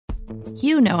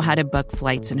You know how to book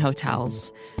flights and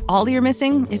hotels. All you're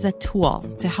missing is a tool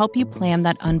to help you plan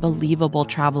that unbelievable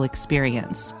travel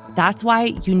experience. That's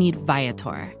why you need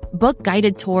Viator. Book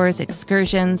guided tours,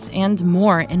 excursions, and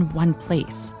more in one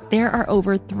place. There are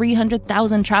over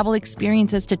 300,000 travel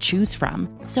experiences to choose from,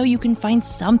 so you can find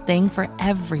something for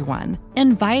everyone.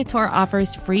 And Viator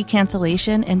offers free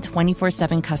cancellation and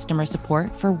 24/7 customer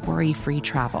support for worry-free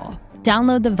travel.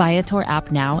 Download the Viator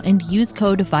app now and use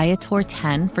code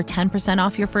Viator10 for 10%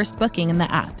 off your first booking in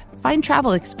the app. Find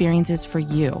travel experiences for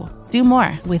you. Do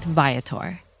more with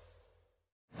Viator.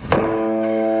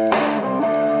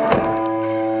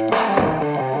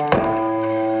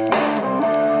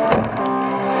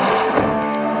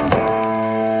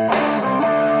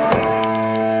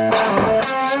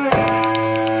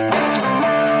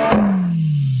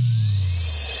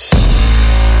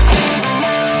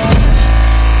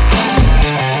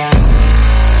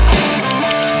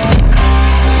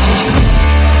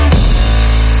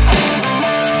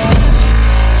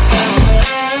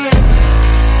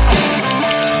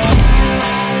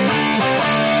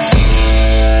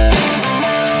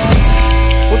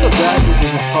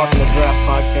 Talkin The Draft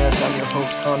podcast. I'm your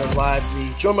host,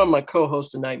 Livesay, joined by my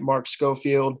co-host tonight, Mark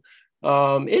Schofield.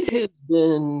 It has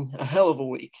been a hell of a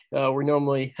week. We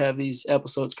normally have these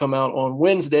episodes come out on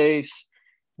Wednesdays,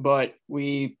 but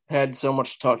we had so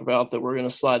much to talk about that we're going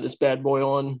to slide this bad boy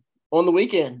on the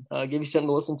weekend. Give you something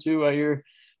to listen to while you're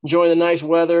enjoying the nice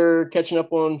weather, catching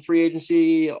up on free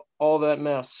agency, all that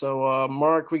mess. So,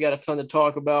 Mark, we got a ton to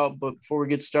talk about, but before we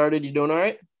get started, you doing all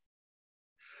right?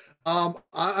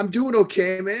 I'm doing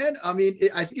okay, man. I mean,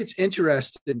 I think it's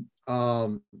interesting.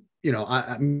 Me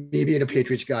being a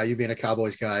Patriots guy, you being a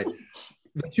Cowboys guy,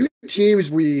 the two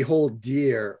teams we hold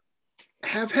dear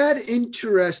have had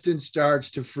interesting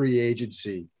starts to free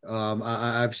agency.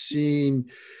 I've seen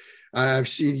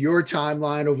your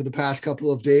timeline over the past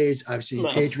couple of days. I've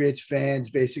seen Patriots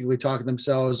fans basically talking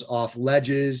themselves off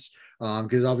ledges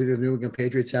because obviously the New England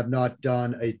Patriots have not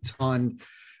done a ton.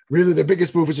 Really, their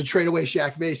biggest move is to trade away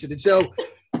Shaq Mason. And so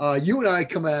you and I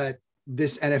come at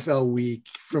this NFL week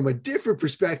from a different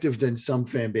perspective than some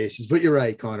fan bases. But you're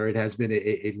right, Connor. It has been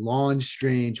a long,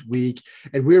 strange week.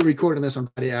 And we're recording this on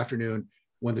Friday afternoon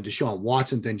when the Deshaun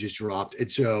Watson thing just dropped.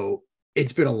 And so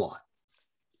it's been a lot.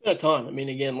 It's been a ton. I mean,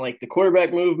 again, like the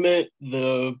quarterback movement,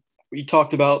 we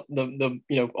talked about the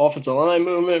offensive line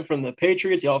movement from the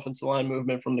Patriots, the offensive line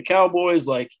movement from the Cowboys,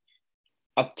 like,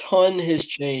 a ton has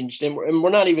changed, and we're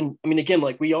not even. I mean, again,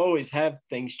 like we always have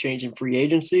things change in free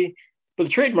agency, but the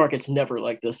trade market's never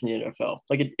like this in the NFL.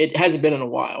 Like it hasn't been in a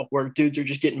while, where dudes are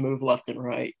just getting moved left and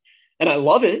right, and I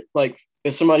love it. Like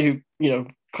as somebody who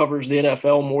covers the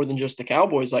NFL more than just the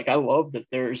Cowboys, like I love that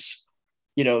there's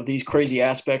these crazy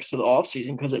aspects to the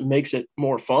offseason because it makes it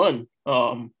more fun.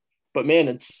 But man,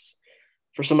 it's.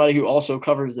 For somebody who also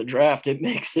covers the draft, it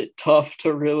makes it tough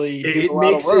to really do a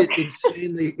lot of work.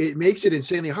 It makes it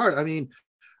insanely hard. I mean,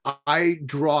 I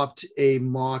dropped a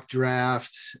mock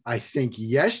draft, I think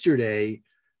yesterday,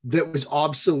 that was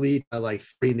obsolete by like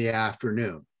 3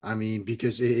 p.m. I mean,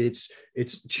 because it's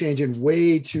changing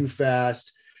way too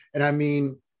fast. And I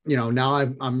mean, now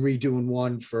I'm redoing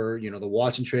one for, the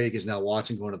Watson trade because now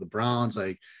Watson going to the Browns.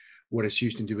 Like, what does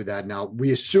Houston do with that? Now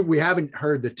we haven't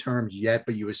heard the terms yet,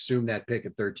 but you assume that pick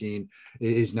at 13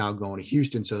 is now going to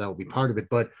Houston. So that will be part of it,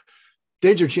 but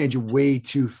things are changing way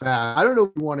too fast. I don't know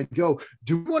if we want to go,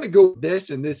 do we want to go with this?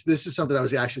 And this is something I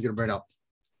was actually going to bring up.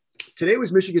 Today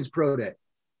was Michigan's pro day.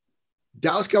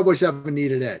 Dallas Cowboys have a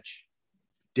needed edge.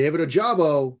 David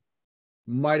Ojabo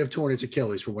might have torn his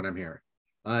Achilles from what I'm hearing.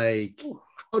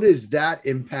 How does that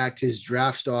impact his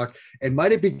draft stock? And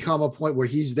might it become a point where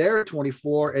he's there at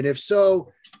 24? And if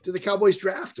so, do the Cowboys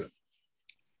draft him?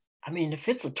 I mean, if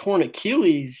it's a torn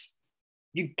Achilles,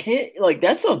 you can't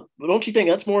don't you think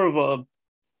that's more of a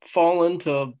fall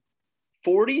into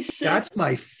 46? That's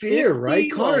my fear, right?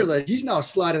 Connor, like he's now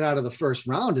sliding out of the first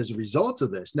round as a result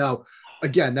of this. Now,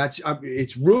 again,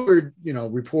 it's rumored,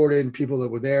 reported, people that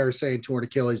were there saying torn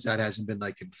Achilles, that hasn't been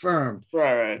like confirmed.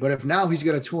 Right. But if now he's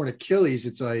got a torn Achilles,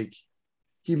 it's like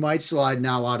he might slide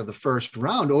now out of the first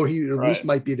round, or he at least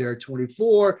might be there at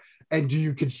 24. And do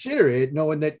you consider it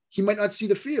knowing that he might not see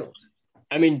the field?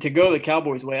 I mean, to go the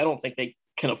Cowboys' way, I don't think they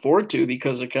can afford to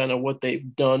because of kind of what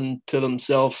they've done to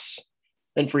themselves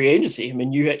in free agency. I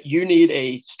mean, you need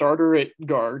a starter at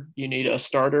guard. You need a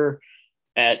starter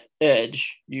at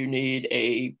edge. You need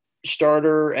a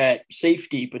starter at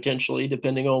safety, potentially,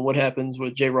 depending on what happens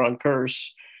with Jaron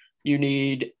Kearse. You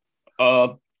need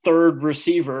a third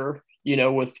receiver,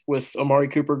 with Amari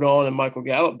Cooper gone and Michael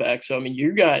Gallup back. So, I mean,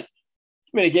 you got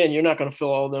I mean, again, you're not going to fill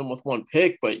all of them with one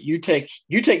pick, but you take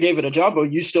David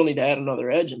Ojabo, you still need to add another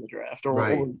edge in the draft,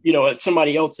 or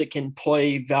somebody else that can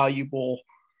play valuable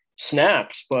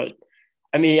snaps. But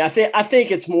I mean, I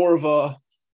think it's more of a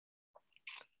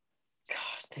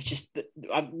it's just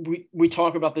we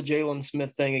talk about the Jalen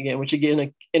Smith thing again, which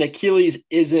again, an Achilles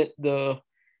isn't the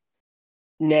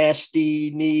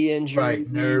nasty knee injury,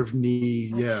 right? Nerve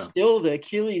knee, yeah. Still, the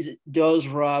Achilles does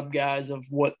rob guys of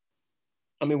what.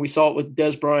 I mean, we saw it with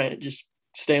Des Bryant, just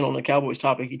staying on the Cowboys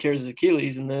topic. He tears his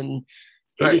Achilles, and then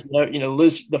he just,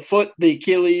 loses the foot, the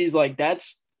Achilles. Like,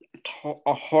 that's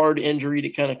a hard injury to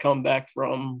kind of come back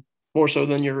from, more so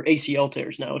than your ACL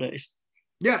tears nowadays.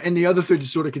 Yeah, and the other thing to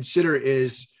sort of consider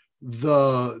is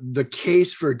the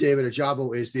case for David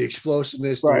Ojabo is the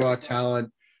explosiveness, the raw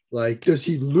talent. Like, does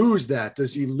he lose that?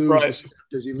 Does he lose a step?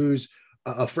 Does he lose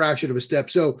a fraction of a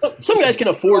step? So some guys can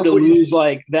afford to lose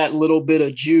like that little bit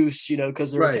of juice,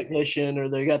 because they're a technician or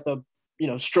they got the,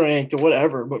 strength or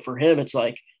whatever. But for him, it's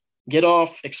like get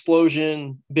off,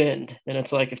 explosion, bend. And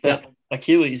it's like, if that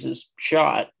Achilles is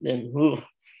shot, then ooh.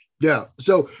 Yeah.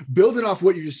 So building off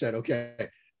what you just said, okay,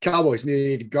 Cowboys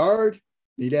need guard,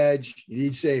 need edge, you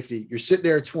need safety. You're sitting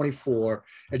there at 24,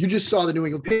 and you just saw the New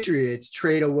England Patriots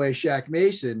trade away Shaq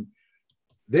Mason.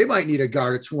 They might need a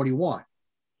guard at 21.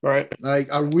 Right.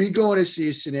 Like, are we going to see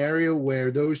a scenario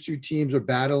where those two teams are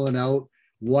battling out?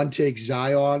 One takes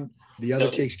Zion, the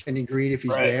other takes Kenny Green if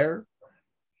he's there.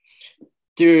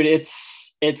 Dude,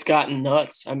 it's gotten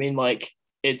nuts. I mean, like,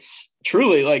 it's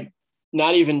truly like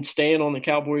not even staying on the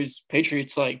Cowboys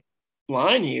Patriots like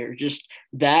line here. Just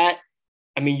that.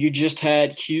 I mean, you just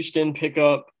had Houston pick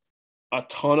up a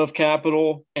ton of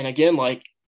capital, and again, like,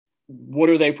 what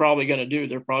are they probably going to do?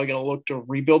 They're probably going to look to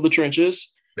rebuild the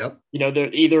trenches. Yep.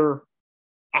 They're either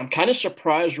 – I'm kind of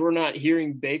surprised we're not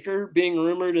hearing Baker being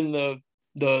rumored in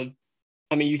the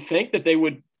 – I mean, you think that they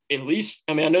would at least –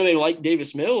 I mean, I know they like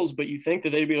Davis Mills, but you think that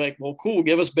they'd be like, well, cool,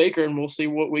 give us Baker and we'll see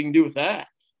what we can do with that.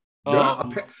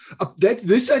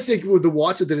 This, I think, with the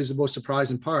Watson that is the most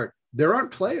surprising part. There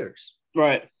aren't players.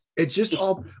 Right. It's just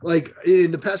all – like,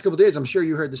 in the past couple of days, I'm sure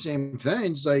you heard the same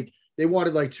things. Like, they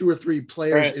wanted like 2 or 3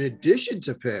 players in addition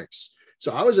to picks.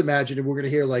 So I was imagining we're going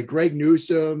to hear like Greg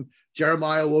Newsome,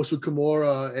 Jeremiah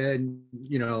Owusu-Koramoah, and,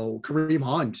 Kareem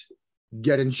Hunt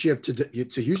getting shipped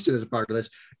to Houston as a part of this.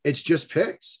 It's just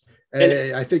picks.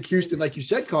 And I think Houston, like you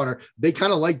said, Connor, they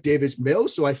kind of like Davis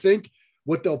Mills. So I think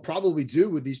what they'll probably do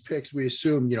with these picks, we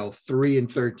assume, 3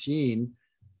 and 13,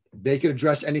 they can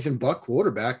address anything but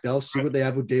quarterback. They'll see what they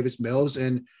have with Davis Mills.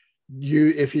 And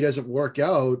if he doesn't work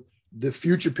out, the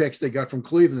future picks they got from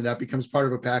Cleveland, that becomes part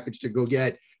of a package to go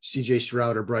get CJ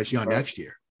Stroud or Bryce Young next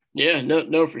year. Yeah,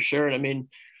 no, for sure. And I mean,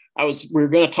 we were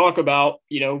going to talk about,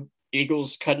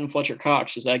 Eagles cutting Fletcher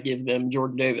Cox. Does that give them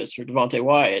Jordan Davis or Devontae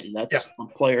Wyatt? And that's a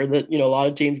player that, a lot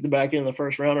of teams at the back end of the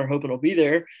first round are hoping will be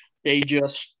there.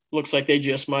 Looks like they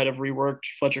just might have reworked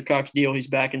Fletcher Cox deal. He's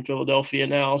back in Philadelphia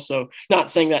now. So not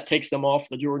saying that takes them off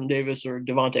the Jordan Davis or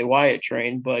Devontae Wyatt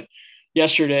train, but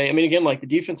yesterday, I mean, again, like the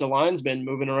defensive line's been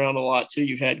moving around a lot too.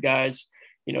 You've had guys,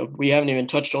 we haven't even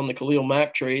touched on the Khalil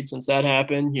Mack trade since that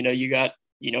happened. You got,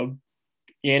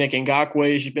 Yannick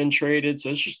Ngakoue has been traded. So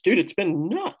it's just, dude, it's been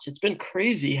nuts. It's been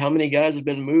crazy how many guys have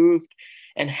been moved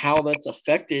and how that's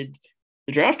affected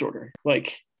the draft order.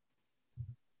 Like,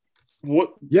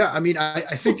 what? Yeah, I mean, I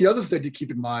think the other thing to keep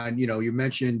in mind, you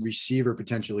mentioned receiver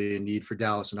potentially in need for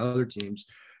Dallas and other teams.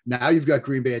 Now you've got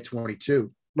Green Bay at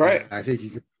 22. Right. I think you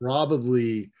could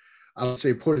probably, I would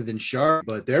say, put it in sharp,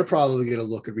 but they're probably going to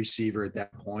look at receiver at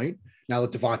that point. Now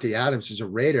that Devontae Adams is a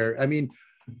Raider, I mean,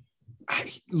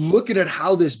 looking at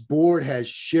how this board has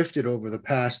shifted over the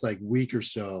past like week or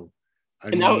so.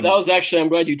 That was actually, I'm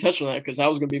glad you touched on that, because that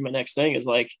was going to be my next thing is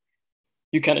like,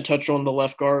 you kind of touched on the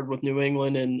left guard with New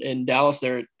England and Dallas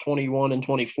there at 21 and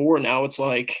 24. Now it's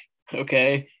like,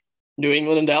 okay, New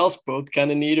England and Dallas both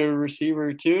kind of need a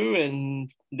receiver too.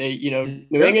 And they,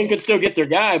 New England could still get their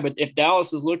guy, but if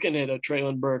Dallas is looking at a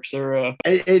Traylon Burks or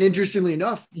and interestingly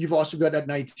enough, you've also got that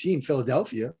 19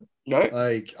 Philadelphia. Right.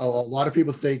 Like a lot of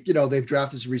people think, they've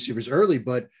drafted some receivers early,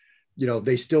 but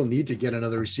they still need to get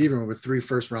another receiver with 3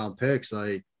 first-round picks.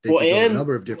 Like they can go a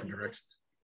number of different directions.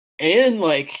 And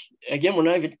like, again,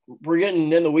 we're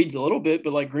getting in the weeds a little bit,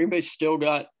 but like Green Bay still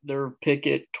got their pick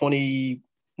at 20.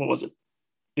 What was it?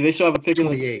 Do they still have a pick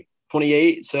 28? In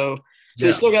 28. So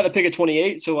they still got a pick at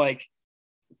 28. So like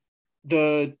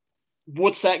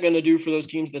what's that going to do for those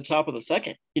teams at the top of the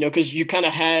second? Because you kind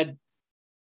of had,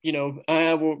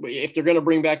 if they're going to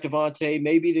bring back Devontae,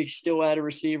 maybe they still add a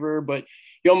receiver, but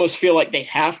you almost feel like they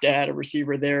have to add a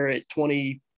receiver there at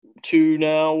 22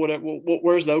 now.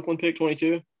 Where's the Oakland pick?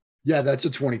 22? Yeah, that's a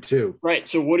 22. Right.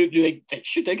 So what do they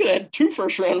shoot? They could have had 2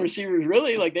 first-round receivers,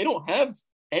 really. Like, they don't have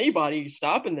anybody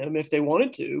stopping them if they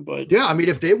wanted to. But yeah, I mean,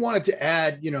 if they wanted to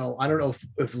add, I don't know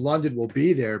if London will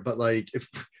be there, but like if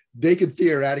they could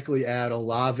theoretically add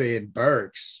Olave and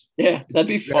Burks, yeah, that'd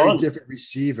be very fun. different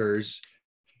receivers.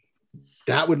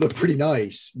 That would look pretty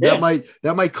nice. Yeah.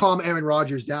 That might calm Aaron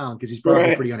Rodgers down because he's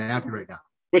probably pretty unhappy right now.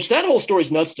 Which that whole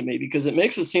story's nuts to me because it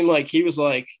makes it seem like he was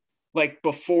like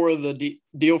before the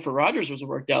deal for Rodgers was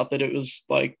worked out, that it was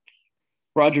like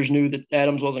Rodgers knew that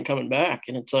Adams wasn't coming back.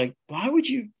 And it's like, why would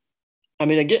you? I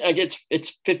mean, I get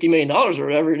it's $50 million or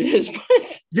whatever it is,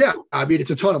 but yeah, I mean, it's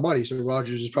a ton of money. So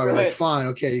Rodgers is probably like, fine,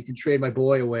 okay, you can trade my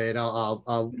boy away and I'll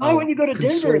why wouldn't you go to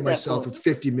Denver myself with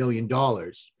 $50 million,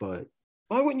 but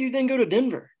why wouldn't you then go to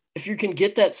Denver if you can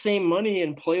get that same money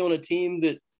and play on a team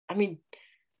that, I mean,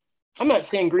 I'm not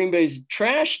saying Green Bay's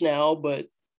trash now, but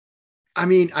I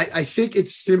mean, I think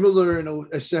it's similar in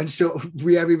a sense. So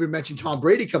we haven't even mentioned Tom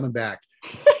Brady coming back.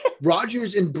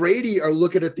 Rodgers and Brady are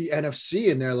looking at the NFC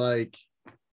and they're like,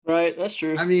 right, that's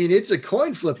true. I mean, it's a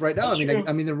coin flip right now. That's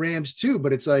I mean, the Rams too,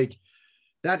 but it's like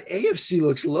that AFC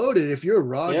looks loaded. If you're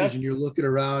Rodgers and you're looking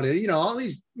around and, all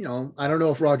these, I don't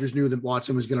know if Rodgers knew that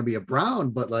Watson was going to be a Brown,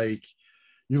 but like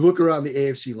you look around the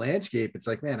AFC landscape, it's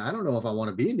like, man, I don't know if I want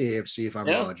to be in the AFC if I'm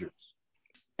Rodgers.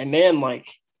 And man, like,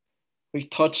 we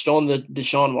touched on the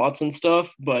Deshaun Watson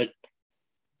stuff, but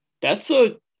that's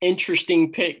a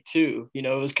interesting pick too. It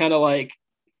was kind of like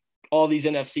all these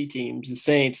NFC teams, the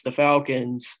Saints, the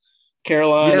Falcons,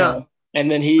 Carolina, and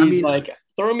then he's like,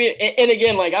 throw me. And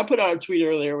again, like I put out a tweet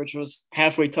earlier, which was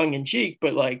halfway tongue in cheek,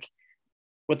 but like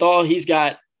with all he's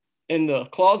got in the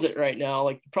closet right now,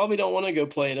 like you probably don't want to go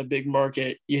play in a big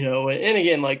market, And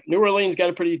again, like New Orleans got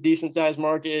a pretty decent sized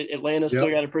market. Atlanta still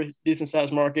got a pretty decent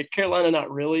sized market. Carolina,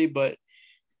 not really, but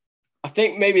I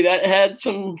think maybe that had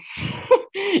some.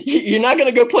 You're not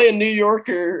going to go play in New York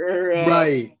or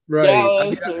right.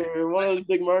 Dallas or one of those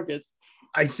big markets.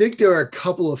 I think there are a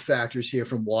couple of factors here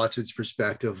from Watson's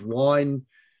perspective. One,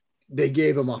 they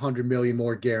gave him $100 million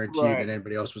more guaranteed than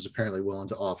anybody else was apparently willing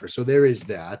to offer. So there is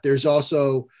that. There's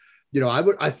also,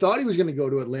 I thought he was going to go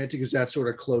to Atlanta because that's sort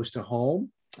of close to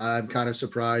home. I'm kind of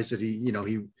surprised that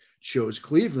he chose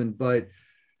Cleveland, but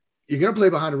you're going to play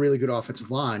behind a really good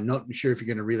offensive line. Not sure if you're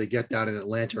going to really get that in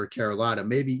Atlanta or Carolina.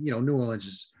 Maybe, New Orleans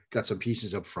has got some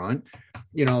pieces up front.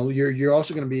 You're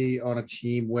also going to be on a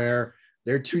team where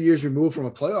they're 2 years removed from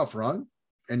a playoff run,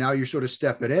 and now you're sort of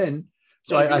stepping in.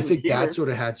 So I think that sort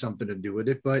of had something to do with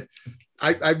it. But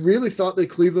I really thought that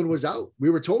Cleveland was out. We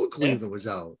were told Cleveland was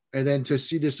out. And then to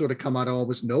see this sort of come out of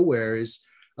almost nowhere is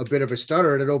a bit of a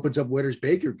stunner, and it opens up where does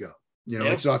Baker go?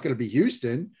 It's not going to be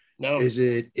Houston. No. Is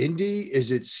it Indy?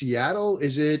 Is it Seattle?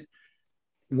 Is it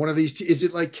one of these? Is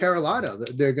it like Carolina?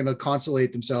 They're going to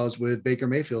consolate themselves with Baker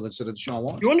Mayfield instead of Deshaun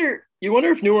Watson. You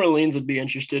wonder if New Orleans would be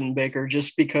interested in Baker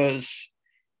just because,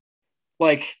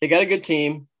 like, they got a good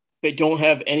team. They don't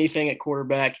have anything at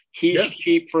quarterback. He's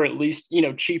cheap for at least,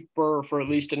 cheaper for at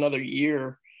least another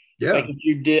year. Yeah. Like if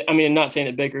you did, I mean, I'm not saying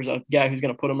that Baker's a guy who's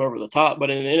going to put him over the top, but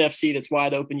in an NFC that's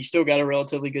wide open, you still got a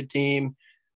relatively good team.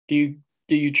 Do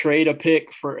you trade a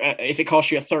pick for if it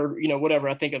costs you a third, whatever?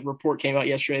 I think a report came out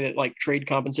yesterday that like trade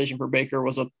compensation for Baker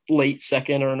was a late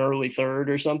second or an early third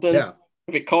or something. Yeah.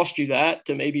 If it cost you that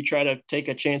to maybe try to take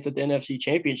a chance at the NFC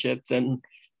Championship, then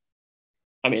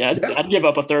I mean, I'd give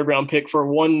up a third round pick for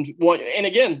one, and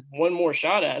again, one more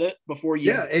shot at it before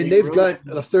you. Yeah, and they've got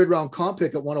a third round comp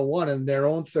pick at 101 and their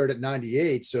own third at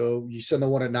 98. So you send the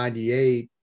one at 98.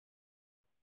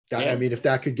 I mean, if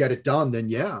that could get it done, then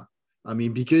yeah. I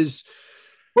mean, because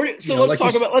let's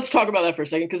talk about that for a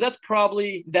second, because that's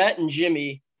probably that and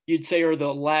Jimmy, you'd say, are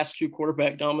the last two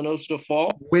quarterback dominoes to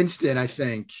fall. Winston, I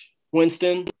think.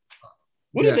 Winston.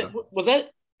 Was that?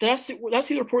 Did I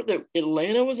see the report that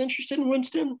Atlanta was interested in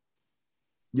Winston?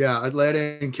 Yeah,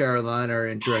 Atlanta and Carolina are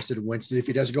interested in Winston if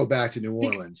he doesn't go back to New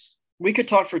Orleans. We could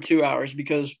talk for 2 hours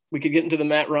because we could get into the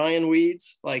Matt Ryan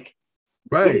weeds. Like,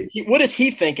 right. What is he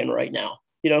thinking right now?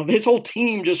 His whole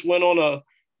team just went on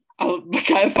the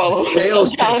guy I follow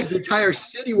sales pitch. His entire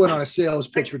city went on a sales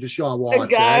pitch for Deshaun Watson. The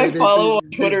guy I follow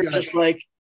on Twitter just like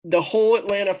the whole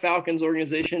Atlanta Falcons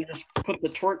organization just put the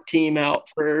twerk team out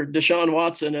for Deshaun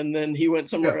Watson, and then he went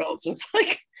somewhere else. It's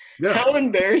like, how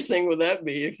embarrassing would that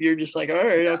be if you're just like, all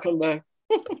right, I'll come back.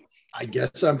 I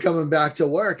guess I'm coming back to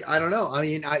work. I don't know. I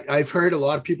mean, I've heard a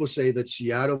lot of people say that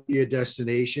Seattle will be a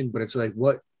destination, but it's like,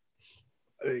 what,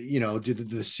 did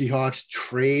the Seahawks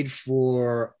trade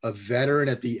for a veteran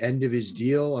at the end of his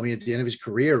deal? I mean, at the end of his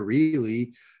career,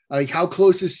 really? Like, how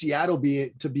close is Seattle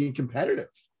to being competitive?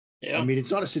 Yeah. I mean,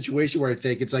 it's not a situation where I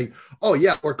think it's like, oh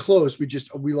yeah, we're close.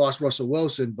 We lost Russell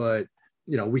Wilson, but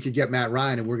we could get Matt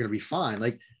Ryan and we're going to be fine.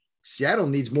 Like Seattle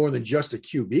needs more than just a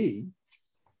QB.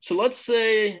 So let's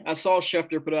say I saw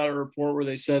Schefter put out a report where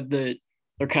they said that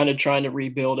they're kind of trying to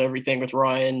rebuild everything with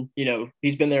Ryan.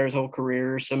 He's been there his whole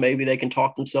career, so maybe they can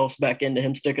talk themselves back into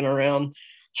him sticking around.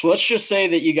 So let's just say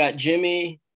that you got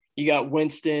Jimmy, you got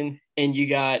Winston, and you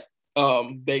got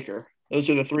Baker. Those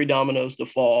are the three dominoes to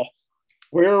fall.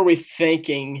 Where are we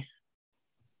thinking?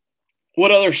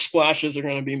 What other splashes are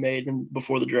going to be made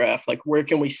before the draft? Like, where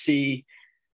can we see?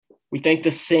 We think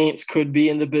the Saints could be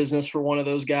in the business for one of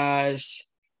those guys.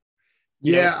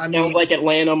 It sounds like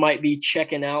Atlanta might be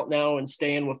checking out now and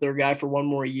staying with their guy for one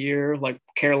more year. Like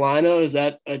Carolina, is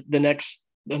that the next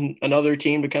another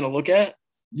team to kind of look at?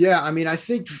 Yeah, I mean, I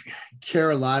think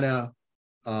Carolina,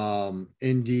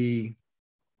 Indy,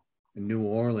 and New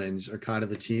Orleans are kind of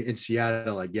the team in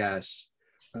Seattle, I guess,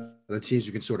 the teams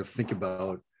you can sort of think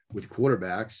about with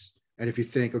quarterbacks. And if you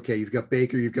think, okay, you've got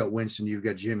Baker, you've got Winston, you've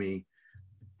got Jimmy,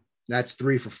 that's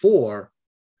 3 for 4.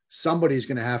 Somebody's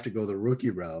going to have to go the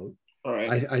rookie route. All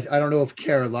right. I don't know if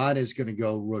Carolina is going to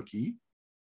go rookie.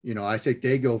 I think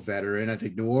they go veteran. I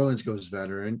think New Orleans goes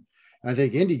veteran. I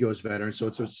think Indy goes veteran. So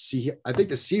I think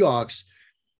the Seahawks,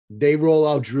 they roll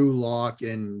out Drew Lock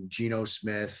and Geno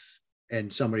Smith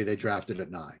and somebody they drafted at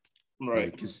 9.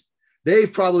 Right. Because they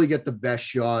probably get the best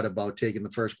shot about taking the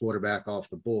first quarterback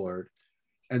off the board.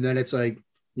 And then it's like,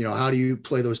 how do you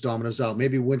play those dominoes out?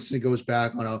 Maybe Winston goes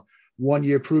back on a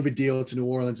 1-year prove-it deal to New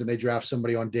Orleans and they draft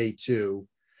somebody on day 2.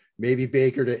 Maybe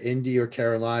Baker to Indy or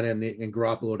Carolina and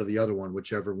Garoppolo to the other one,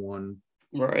 whichever one.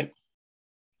 Right.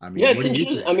 I mean, yeah, what do you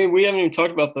think? I mean, we haven't even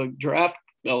talked about the draft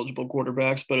eligible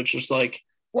quarterbacks, but it's just like,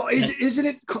 well,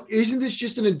 isn't this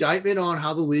just an indictment on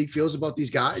how the league feels about these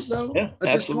guys though? Yeah, at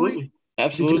absolutely. This point?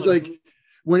 Absolutely. Because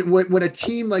like when a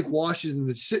team like Washington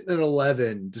that's sitting at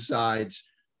 11 decides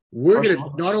we're going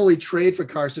to not only trade for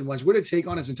Carson Wentz, we're going to take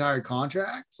on his entire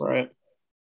contract. Right.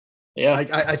 Yeah.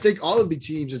 I think all of the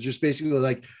teams are just basically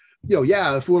like,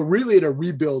 if we're really in a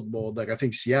rebuild mode, like I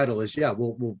think Seattle is,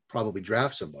 we'll probably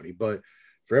draft somebody. But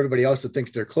for everybody else that thinks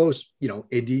they're close,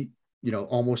 Indy,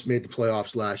 almost made the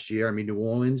playoffs last year. I mean, New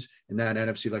Orleans and that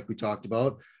NFC, like we talked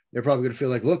about, they're probably going to feel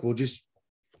like, look,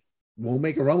 we'll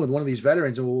make a run with one of these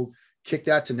veterans and we'll kick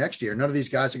that to next year. None of these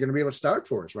guys are going to be able to start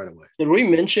for us right away. Did we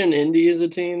mention Indy as a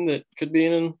team that could be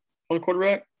in on a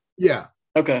quarterback? Yeah.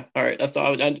 Okay. All right. I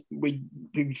thought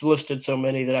we've listed so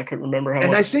many that I couldn't remember how.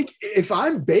 And I think if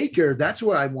I'm Baker, that's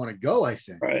where I want to go. I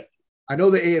think. Right. I know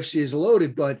the AFC is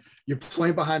loaded, but you're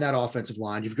playing behind that offensive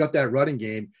line. You've got that running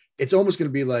game. It's almost going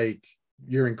to be like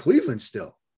you're in Cleveland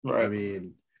still. Right. I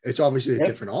mean, it's obviously a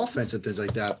different offense and things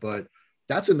like that, but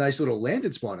that's a nice little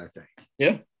landing spot, I think.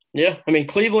 Yeah. Yeah. I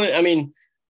mean,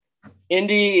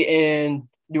 Indy and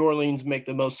New Orleans make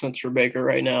the most sense for Baker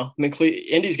right now. I mean,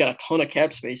 Indy's got a ton of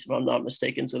cap space, if I'm not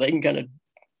mistaken, so they can kind of,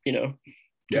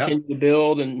 continue to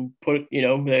build and put,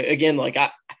 again, like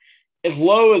as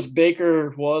low as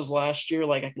Baker was last year,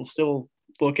 like I can still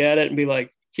look at it and be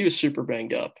like, he was super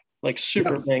banged up,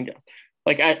 banged up.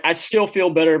 Like I still feel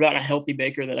better about a healthy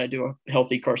Baker than I do a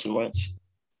healthy Carson Wentz.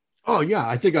 Oh yeah,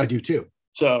 I think I do too.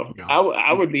 So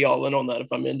I would be all in on that if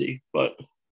I'm Indy, but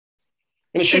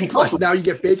and plus now you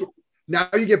get Baker. Now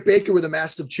you get Baker with a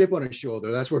massive chip on his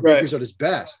shoulder. That's where Baker's at his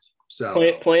best. So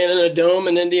playing in a dome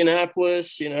in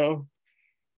Indianapolis,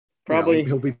 probably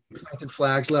he'll be planting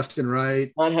flags left and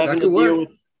right. Not having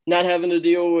to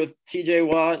deal with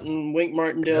TJ Watt and Wink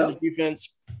Martindale's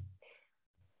defense.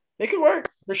 It could work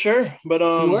for sure, but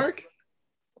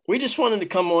we just wanted to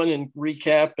come on and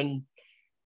recap, and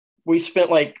we spent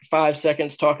like 5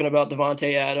 seconds talking about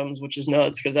Devontae Adams, which is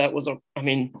nuts because that was I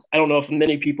don't know if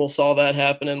many people saw that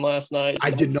happening last night.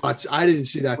 I did not. I didn't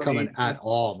see that coming at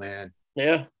all, man.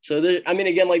 Yeah. So,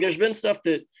 again, like there's been stuff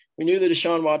that we knew the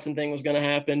Deshaun Watson thing was going to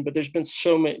happen, but there's been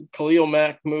so many Khalil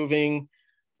Mack moving.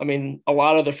 A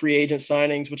lot of the free agent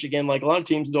signings, which again, like a lot of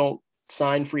teams don't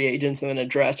sign free agents and then it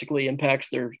drastically impacts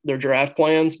their draft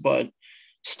plans, but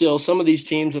still some of these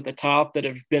teams at the top that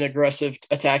have been aggressive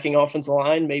attacking offensive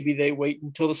line, maybe they wait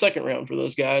until the second round for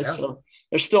those guys. Yeah. So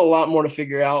there's still a lot more to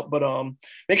figure out, but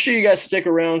make sure you guys stick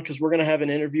around because we're going to have an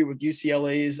interview with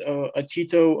UCLA's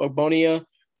Otito Ogbonnia,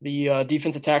 the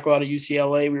defensive tackle out of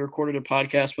UCLA. We recorded a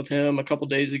podcast with him a couple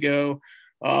days ago.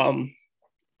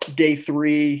 Day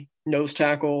 3 nose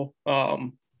tackle, a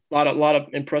lot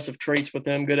of impressive traits with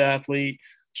him. Good athlete,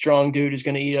 strong dude who's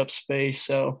going to eat up space.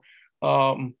 So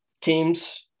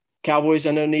teams, Cowboys,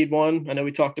 I know need one. I know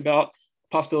we talked about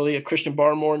possibility of Christian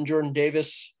Barmore and Jordan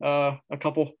Davis a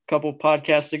couple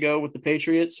podcasts ago with the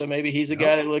Patriots. So maybe he's a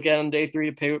guy to look at on day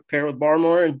 3 to pair with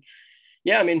Barmore. And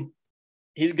yeah, I mean,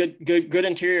 he's good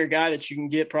interior guy that you can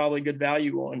get probably good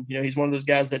value on. You know, he's one of those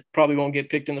guys that probably won't get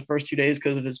picked in the first 2 days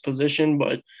because of his position,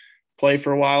 but play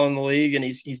for a while in the league, and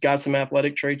he's got some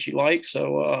athletic traits you like.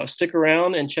 So stick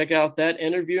around and check out that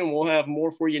interview, and we'll have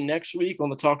more for you next week on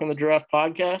the Talkin The Draft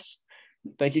podcast.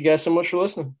 Thank you guys so much for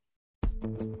listening.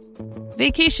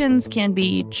 Vacations can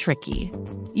be tricky.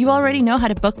 You already know how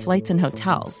to book flights and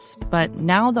hotels, but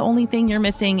now the only thing you're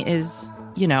missing is,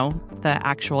 you know, the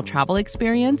actual travel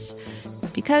experience.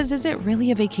 Because is it really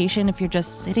a vacation if you're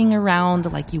just sitting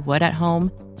around like you would at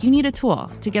home? You need a tool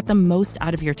to get the most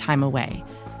out of your time away.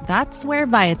 That's where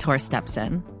Viator steps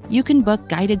in. You can book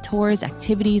guided tours,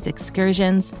 activities,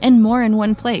 excursions, and more in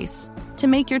one place to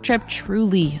make your trip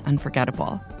truly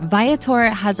unforgettable. Viator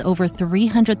has over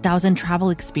 300,000 travel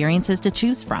experiences to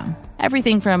choose from.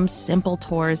 Everything from simple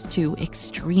tours to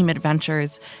extreme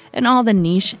adventures and all the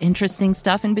niche, interesting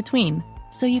stuff in between.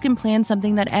 So you can plan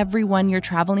something that everyone you're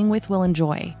traveling with will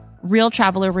enjoy. Real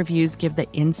traveler reviews give the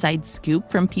inside scoop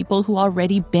from people who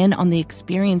already been on the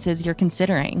experiences you're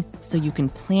considering, so you can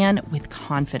plan with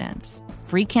confidence.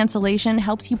 Free cancellation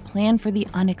helps you plan for the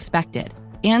unexpected.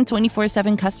 And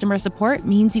 24/7 customer support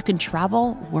means you can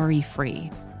travel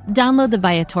worry-free. Download the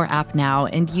Viator app now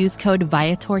and use code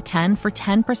Viator10 for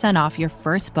 10% off your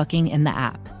first booking in the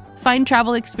app. Find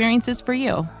travel experiences for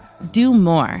you. Do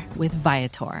more with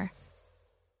Viator.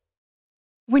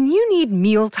 When you need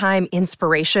mealtime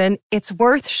inspiration, it's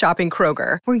worth shopping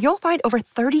Kroger, where you'll find over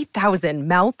 30,000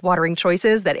 mouth-watering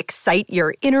choices that excite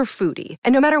your inner foodie.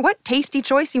 And no matter what tasty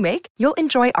choice you make, you'll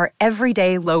enjoy our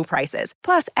everyday low prices,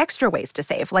 plus extra ways to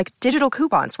save, like digital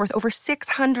coupons worth over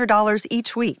 $600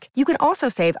 each week. You can also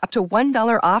save up to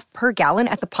 $1 off per gallon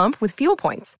at the pump with fuel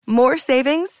points. More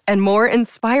savings and more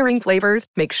inspiring flavors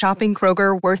make shopping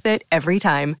Kroger worth it every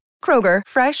time. Kroger,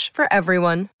 fresh for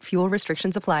everyone. Fuel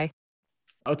restrictions apply.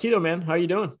 Otito, man, how you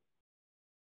doing?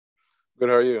 Good,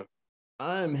 how are you?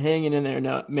 I'm hanging in there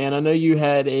now, man. I know you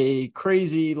had a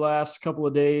crazy last couple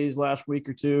of days, last week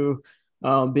or two,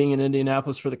 being in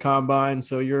Indianapolis for the combine.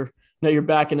 So you're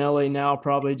back in LA now,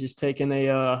 probably just taking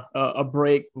a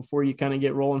break before you kind of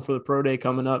get rolling for the pro day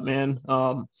coming up, man.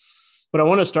 But I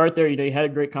want to start there. You know, you had a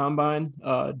great combine.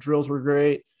 Drills were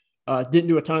great. Didn't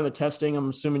do a ton of the testing. I'm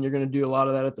assuming you're going to do a lot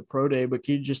of that at the pro day. But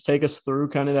can you just take us through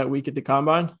kind of that week at the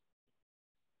combine?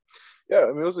 Yeah,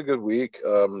 I mean, it was a good week.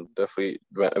 Definitely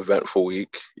eventful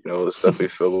week. You know, it's definitely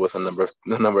filled with a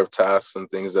number of tasks and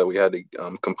things that we had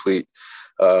to complete.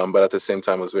 But at the same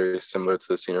time, it was very similar to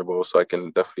the Senior Bowl. So I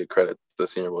can definitely credit the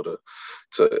Senior Bowl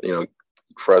to you know,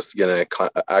 for us to get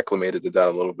acclimated to that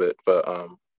a little bit. But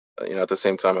you know, at the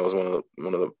same time, it was one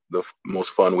of the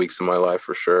most fun weeks of my life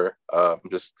for sure.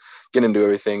 Just getting into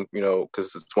everything, you know,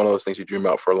 because it's one of those things you dream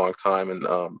about for a long time, and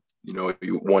you know,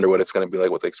 you wonder what it's going to be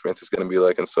like, what the experience is going to be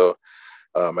like. And so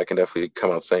I can definitely come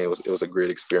out saying it was a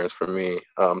great experience for me.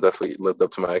 Definitely lived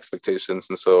up to my expectations.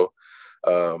 And so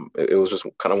it was just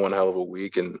kind of one hell of a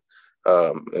week. And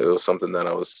it was something that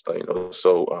I was, you know,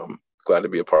 so glad to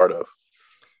be a part of.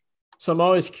 So I'm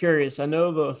always curious. I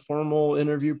know the formal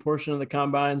interview portion of the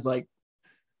combines, like,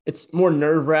 it's more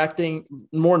nerve-wracking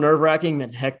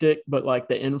than hectic, but like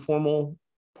the informal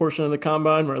portion of the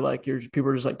combine where like people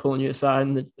are just like pulling you aside,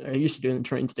 and I used to do it in the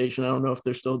train station. I don't know if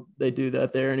they do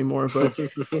that there anymore, but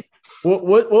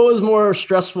what was more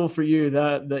stressful for you,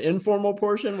 that the informal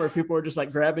portion where people are just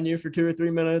like grabbing you for 2 or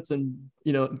 3 minutes and,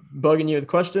 you know, bugging you with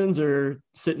questions, or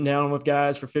sitting down with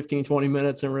guys for 15, 20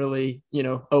 minutes and really, you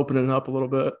know, opening up a little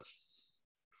bit?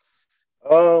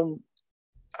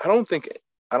 I don't think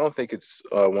it's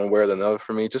one way or the other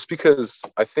for me, just because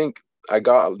I think I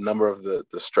got a number of the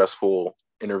stressful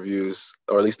interviews,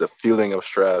 or at least the feeling of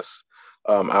stress,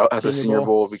 out at the Senior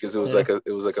Bowl, because it was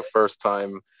like a first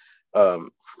time,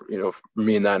 you know, for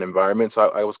me in that environment. So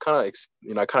I was kind of,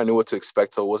 you know, I kind of knew what to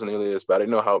expect. So it wasn't really as bad. I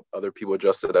didn't know how other people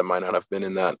adjusted that might not have been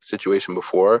in that situation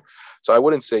before. So I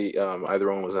wouldn't say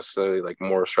either one was necessarily like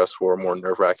more stressful or more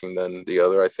nerve wracking than the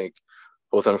other. I think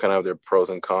both of them kind of have their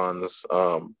pros and cons.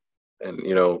 And,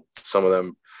 you know, some of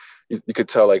them, you could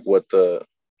tell like what the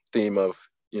theme of,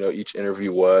 you know, each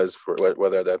interview was, for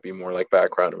whether that be more like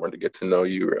background or to get to know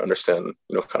you or understand,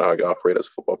 you know, kind of how you operate as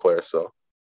a football player. So,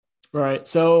 right.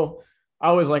 So I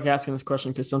always like asking this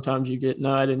question because sometimes you get,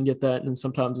 no, I didn't get that. And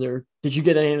sometimes did you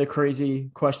get any of the crazy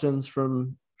questions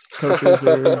from coaches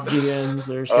or GMs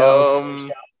or scouts?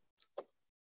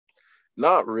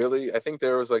 Not really. I think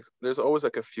there's always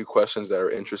like a few questions that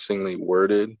are interestingly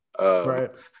worded. Right.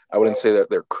 I wouldn't say that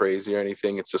they're crazy or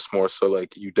anything. It's just more so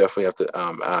like you definitely have to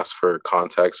ask for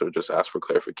context or just ask for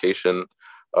clarification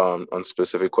on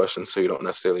specific questions, so you don't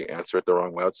necessarily answer it the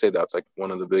wrong way. I would say that's like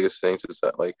one of the biggest things is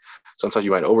that like sometimes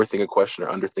you might overthink a question or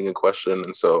underthink a question,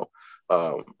 and so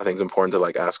I think it's important to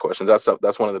like ask questions.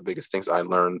 That's one of the biggest things I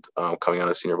learned coming out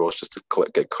of Senior Bowl is just to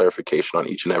get clarification on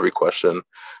each and every question,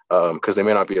 because they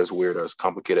may not be as weird or as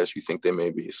complicated as you think they may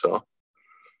be. So.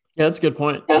 Yeah, that's a good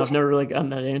point. I've never really gotten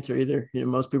that answer either.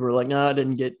 Most people are like, "No, I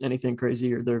didn't get anything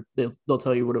crazy," or they'll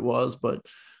tell you what it was. But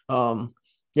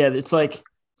yeah, it's like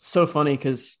so funny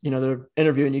because they're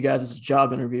interviewing you guys as a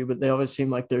job interview, but they always seem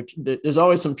like there's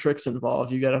always some tricks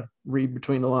involved. You got to read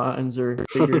between the lines or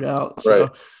figure it out.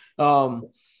 Right. So,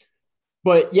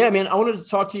 but yeah, man, I wanted to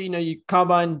talk to you. You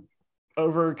combine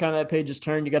over kind of that page is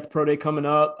turned. You got the pro day coming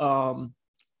up.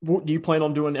 Do you plan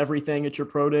on doing everything at your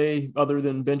pro day other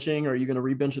than benching, or are you going to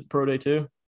rebench at the pro day too?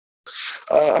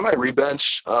 I might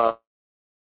rebench,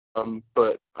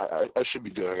 but I should be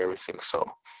doing everything.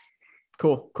 So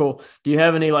cool. Do you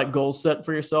have any like goals set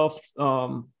for yourself?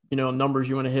 Numbers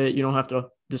you want to hit. You don't have to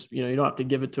just you don't have to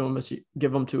give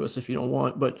them to us if you don't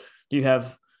want. But do you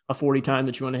have a 40 time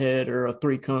that you want to hit, or a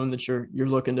 3 cone that you're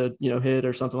looking to hit,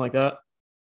 or something like that?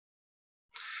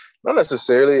 Not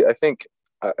necessarily. I think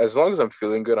as long as I'm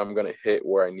feeling good, I'm going to hit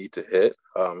where I need to hit.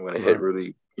 I'm going to hit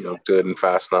really, good and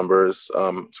fast numbers,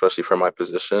 especially for my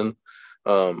position.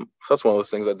 So that's one of those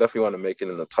things. I definitely want to make it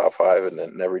in the top 5 and then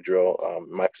in every drill.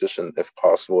 My position, if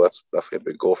possible, that's definitely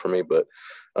a big goal for me. But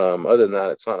other than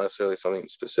that, it's not necessarily something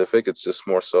specific. It's just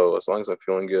more so as long as I'm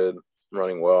feeling good, I'm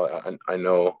running well, I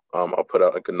know I'll put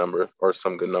out a good number or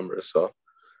some good numbers. So.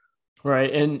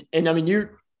 Right. And I mean,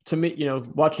 to me,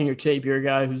 watching your tape, you're a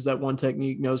guy who's that one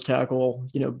technique nose tackle,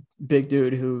 big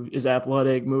dude who is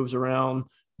athletic, moves around,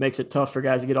 makes it tough for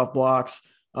guys to get off blocks.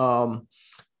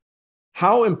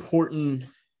 How important,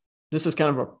 this is kind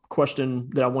of a question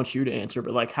that I want you to answer,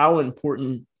 but like how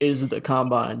important is the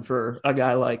combine for a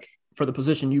guy like for the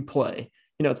position you play?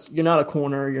 You're not a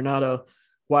corner, you're not a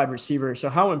wide receiver. So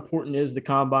how important is the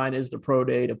combine, is the pro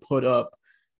day to put up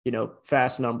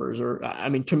fast numbers? Or, I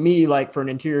mean, to me, like for an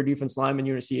interior defense lineman,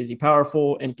 you want to see, is he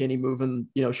powerful and can he move in,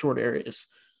 short areas?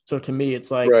 So to me,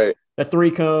 it's like a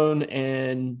 3 cone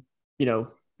and,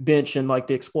 bench and like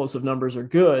the explosive numbers are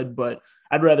good, but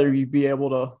I'd rather you be able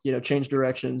to, change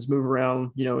directions, move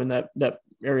around, in that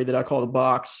area that I call the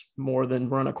box more than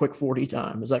run a quick 40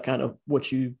 time. Is that kind of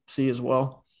what you see as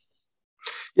well?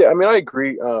 Yeah, I mean, I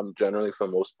agree generally for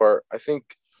the most part. I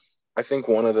think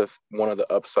one of the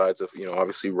upsides of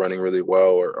obviously running really well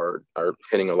or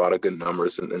hitting a lot of good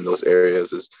numbers in those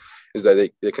areas is that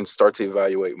they can start to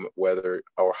evaluate whether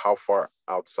or how far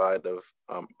outside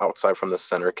from the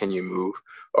center can you move,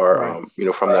 or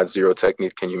from that zero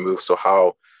technique can you move. So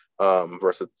how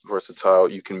versatile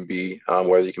you can be,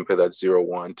 whether you can play that 0,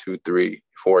 1, 2, 3,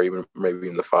 4, even maybe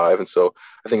in the 5. And so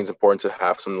I think it's important to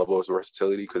have some level of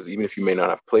versatility, because even if you may not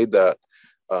have played that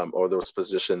or those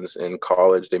positions in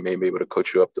college, they may be able to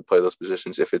coach you up to play those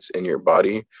positions if it's in your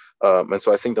body. And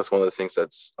so I think that's one of the things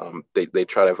that's they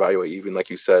try to evaluate, even like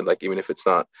you said, like even if it's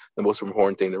not the most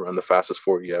important thing to run the fastest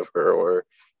 40 ever, or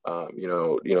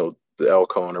the L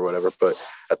cone or whatever. But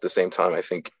at the same time, I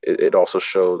think it also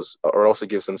shows, or also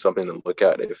gives them something to look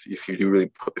at if you do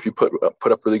really if you put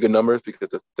up really good numbers, because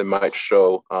they might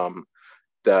show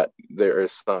that there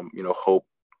is some hope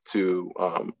to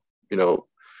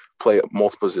play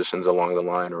multiple positions along the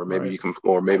line, or maybe you can,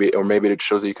 or maybe it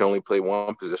shows that you can only play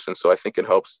one position. So I think it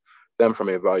helps them from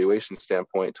an evaluation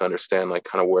standpoint to understand like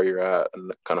kind of where you're at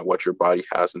and kind of what your body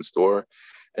has in store.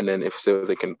 And then if so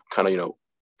they can kind of,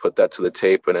 put that to the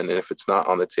tape, and then if it's not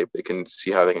on the tape, they can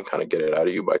see how they can kind of get it out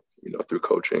of you by, through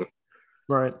coaching.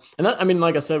 Right. And that, I mean,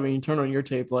 like I said, when you turn on your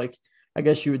tape, like, I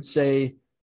guess you would say,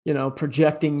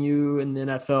 projecting you in the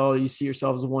NFL, you see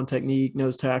yourself as a one technique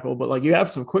nose tackle, but like you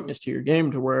have some quickness to your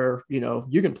game to where,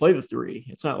 you can play the 3.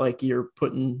 It's not like you're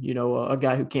putting, a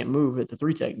guy who can't move at the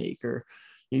 3 technique, or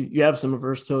you have some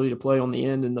versatility to play on the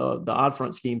end and the odd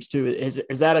front schemes too. Is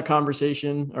that a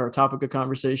conversation or a topic of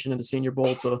conversation in the Senior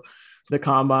Bowl, the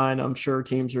combine? I'm sure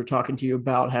teams are talking to you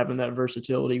about having that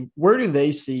versatility. Where do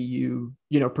they see you,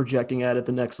 projecting at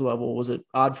the next level? Was it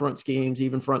odd front schemes,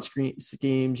 even front schemes,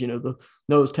 the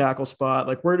nose tackle spot?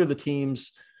 Like, where do the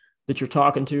teams that you're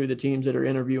talking to, the teams that are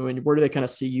interviewing, where do they kind of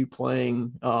see you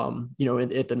playing,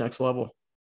 at the next level?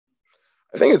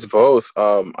 I think it's both.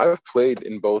 I've played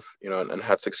in both, and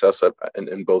had success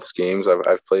in both schemes.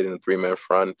 I've played in the 3-man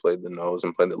front, played the nose,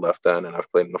 and played the left end, and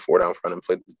I've played in the 4-down front and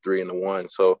played the 3 and the 1.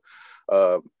 So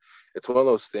it's one of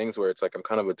those things where it's like I'm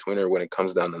kind of a tweener when it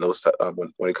comes down to those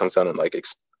when it comes down to like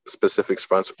specific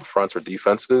fronts or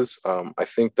defenses. I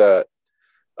think that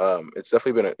it's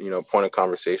definitely been a point of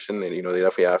conversation, and they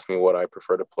definitely ask me what I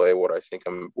prefer to play, where I think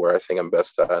I'm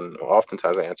best at, and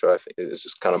oftentimes I answer I think it's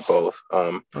just kind of both.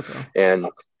 Okay. And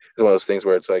it's one of those things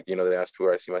where it's like they ask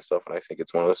where I see myself, and I think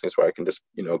it's one of those things where I can just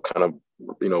kind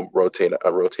of rotate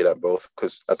at both,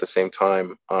 because at the same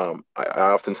time I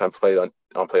oftentimes played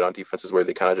on defenses where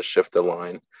they kind of just shift the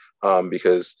line,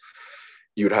 because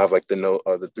you'd have like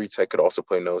the three tech could also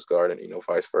play nose guard, and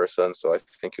vice versa. And so I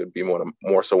think it would be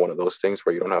more so one of those things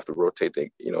where you don't have to rotate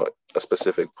a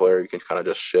specific player. You can kind of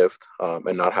just shift,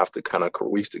 and not have to kind of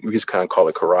we just kind of call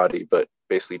it karate, but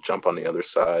basically jump on the other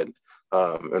side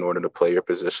in order to play your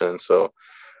position. So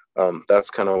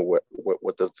that's kind of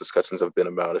what those discussions have been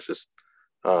about. It's just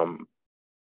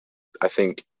I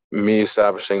think me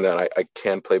establishing that I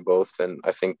can play both, and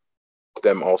I think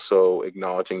them also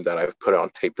acknowledging that I've put it on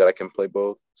tape that I can play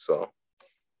both. So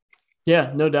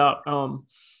yeah, no doubt.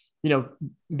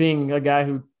 Being a guy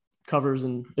who covers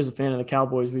and is a fan of the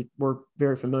Cowboys, we're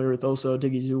very familiar with also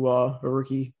Diggy a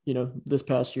rookie, this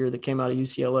past year that came out of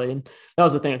UCLA. And that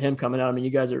was the thing with him coming out. I mean,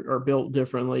 you guys are built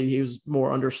differently. He was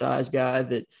more undersized guy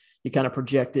that you kind of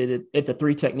projected at the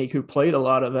three technique, who played a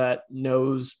lot of that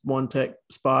nose one tech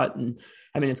spot. And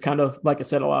I mean, it's kind of, like I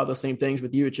said, a lot of the same things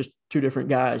with you. It's just two different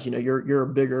guys. You're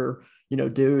a bigger,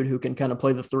 dude who can kind of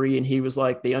play the three. And he was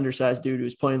like the undersized dude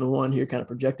who's playing the one here, kind of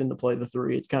projecting to play the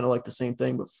three. It's kind of like the same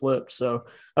thing, but flipped. So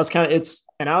that's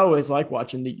and I always like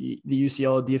watching the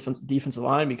UCLA defensive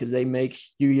line, because they make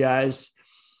you guys,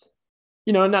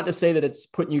 not to say that it's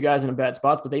putting you guys in a bad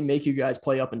spot, but they make you guys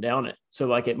play up and down it. So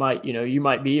like it might, you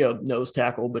might be a nose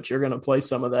tackle, but you're going to play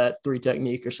some of that three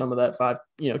technique or some of that five,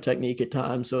 technique at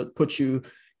times. So it puts you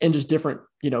in just different,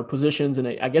 positions. And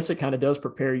I guess it kind of does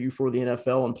prepare you for the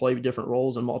NFL and play different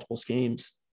roles in multiple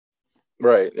schemes.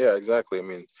 Right. Yeah, exactly. I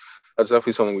mean, that's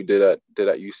definitely something we did at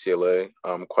UCLA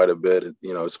quite a bit,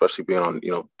 especially being on,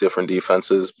 different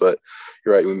defenses. But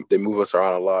you're right, they move us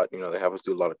around a lot. They have us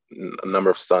do a number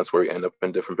of stunts where we end up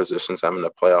in different positions, having to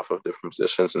play off of different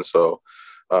positions. And so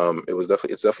it's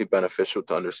definitely beneficial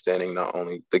to understanding not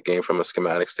only the game from a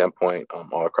schematic standpoint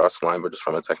all across the line, but just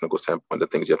from a technical standpoint, the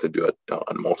things you have to do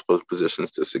on multiple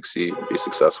positions to succeed and be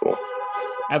successful.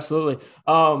 Absolutely.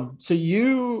 So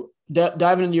you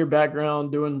diving into your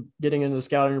background, getting into the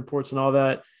scouting reports and all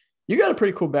that, you got a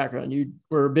pretty cool background. You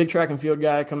were a big track and field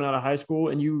guy coming out of high school,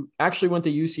 and you actually went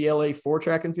to UCLA for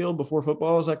track and field before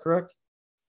football. Is that correct?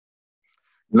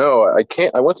 No, I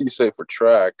can't. I went to UCLA for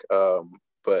track,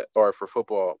 or for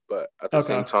football, but at the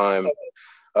same time,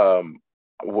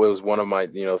 was one of my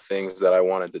things that I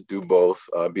wanted to do both,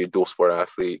 be a dual sport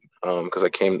athlete, because I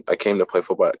came to play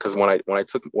football. Because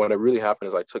what really happened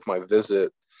is I took my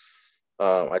visit.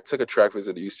 I took a track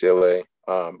visit to UCLA,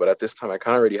 but at this time I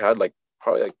kind of already had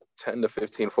probably 10 to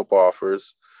 15 football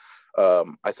offers.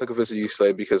 I took a visit to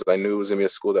UCLA because I knew it was going to be a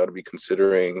school that I would be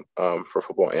considering for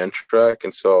football and track.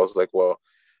 And so I was like, well,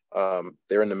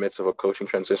 they're in the midst of a coaching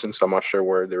transition, so I'm not sure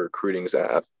where their recruiting's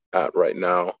at right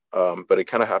now. But it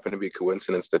kind of happened to be a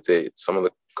coincidence that some of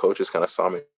the coaches kind of saw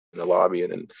me in the lobby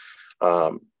and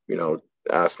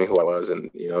asked me who I was, and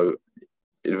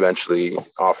eventually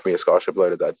offered me a scholarship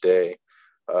later that day.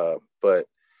 But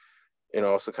I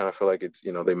also kind of feel like it's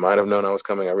they might have known I was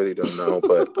coming. I really don't know,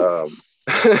 but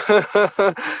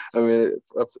I mean,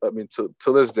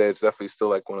 to this day, it's definitely still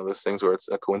like one of those things where it's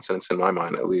a coincidence in my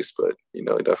mind, at least. But you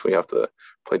definitely have to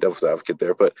play devil's advocate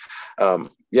there. But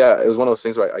yeah, it was one of those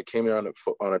things where I came here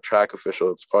on a track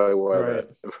official. It's probably why that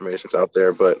information's out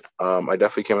there. But I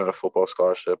definitely came on a football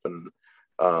scholarship, and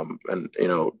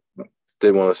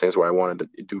did one of those things where I wanted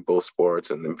to do both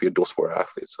sports and be a dual sport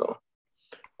athlete. So.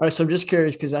 All right, so I'm just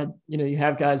curious because you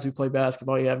have guys who play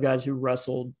basketball, you have guys who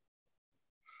wrestled.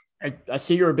 I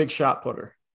see you're a big shot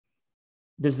putter.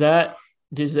 Does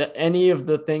any of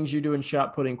the things you do in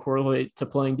shot putting correlate to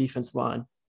playing defense line?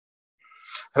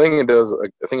 I think it does.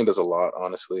 I think it does a lot,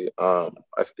 honestly.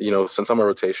 Since I'm a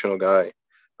rotational guy,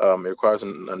 it requires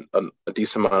a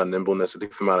decent amount of nimbleness, a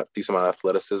decent amount of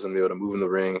athleticism to be able to move in the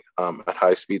ring at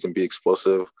high speeds and be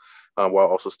explosive while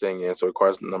also staying in. So it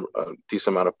requires a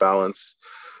decent amount of balance.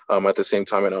 At the same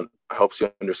time, it helps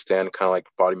you understand kind of like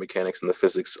body mechanics and the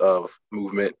physics of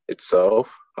movement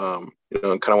itself. And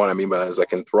kind of what I mean by that is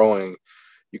like in throwing,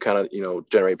 you kind of,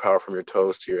 generate power from your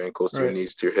toes to your ankles, to your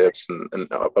knees, to your hips, and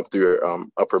up through your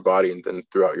upper body and then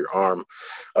throughout your arm.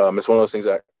 It's one of those things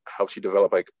that helps you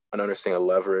develop like an understanding of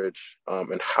leverage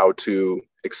and how to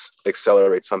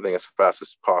accelerate something as fast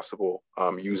as possible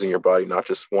using your body, not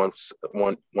just one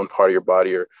part of your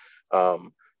body or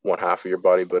one half of your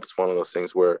body, but it's one of those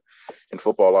things where in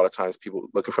football, a lot of times people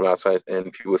looking from outside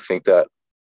and people think that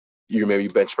you're maybe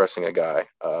bench pressing a guy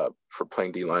for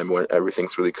playing D-line when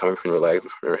everything's really coming from your legs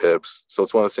and from your hips. So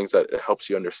it's one of those things that it helps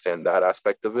you understand that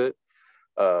aspect of it.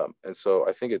 And so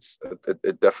I think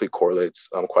it definitely correlates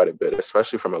quite a bit,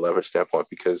 especially from a leverage standpoint,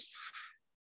 because,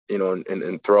 you know,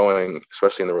 in throwing,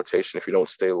 especially in the rotation, if you don't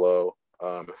stay low,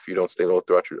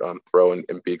 throughout your throw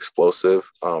and be explosive,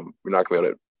 you're not going to be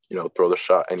able to, you know, throw the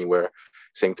shot anywhere.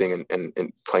 Same thing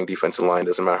in playing defensive line.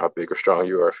 Doesn't matter how big or strong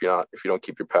you are. If you don't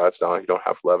keep your pads down, you don't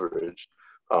have leverage.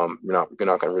 You're not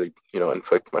going to really, you know,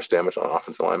 inflict much damage on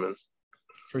offensive linemen.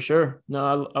 For sure.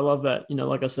 No, I love that. You know,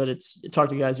 like I said, talk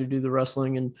to guys who do the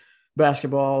wrestling and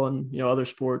basketball and, you know, other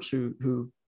sports who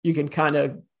you can kind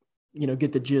of, you know,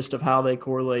 get the gist of how they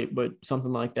correlate, but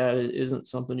something like that isn't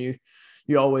something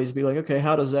you always be like, okay,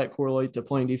 how does that correlate to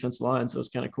playing defensive line? So it's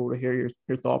kind of cool to hear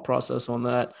your thought process on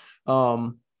that.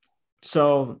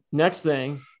 So next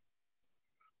thing,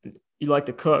 you like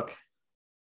to cook.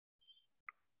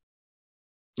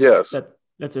 Yes.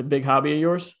 That's a big hobby of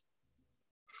yours?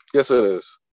 Yes, it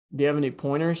is. Do you have any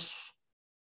pointers?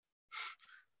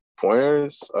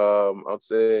 Pointers? I'd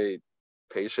say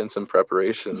patience and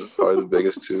preparation are the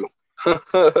biggest two.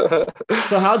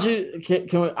 So how'd you,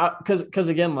 because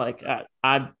again, like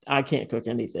I can't cook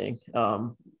anything.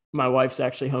 My wife's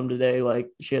actually home today. Like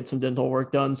she had some dental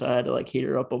work done. So I had to like heat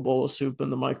her up a bowl of soup in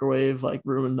the microwave, like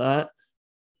ruin that.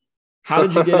 How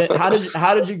did you get it?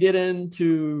 How did you get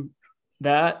into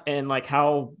that? And like,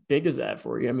 how big is that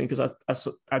for you? I mean, cause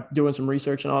I'm doing some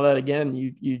research and all that. Again,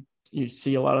 you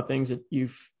see a lot of things that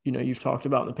you've talked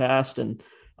about in the past, and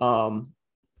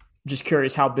just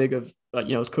curious how big of,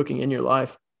 is cooking in your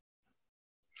life.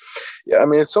 Yeah, I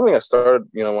mean, it's something I started,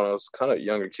 you know, when I was kind of a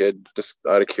younger kid, just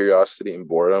out of curiosity and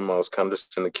boredom. I was kind of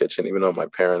just in the kitchen, even though my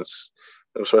parents,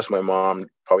 especially my mom,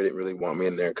 probably didn't really want me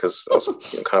in there because I was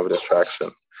kind of a distraction.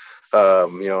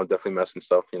 Definitely messing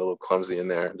stuff, a little clumsy in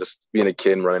there. Just being a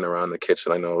kid and running around the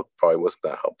kitchen, I know probably wasn't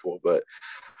that helpful, but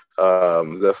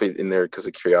definitely in there because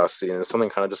of curiosity. And it's something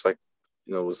kind of just like,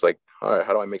 it was like, all right,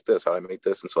 how do I make this? How do I make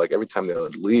this? And so like every time they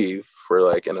would leave for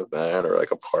like an event or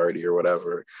like a party or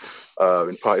whatever,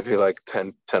 it'd probably be like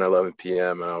 10, 11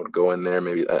 p.m. and I would go in there.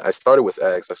 Maybe I started with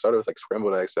eggs. I started with like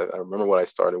scrambled eggs. I remember what I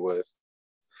started with.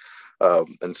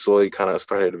 And slowly kind of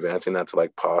started advancing that to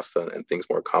like pasta and things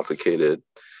more complicated.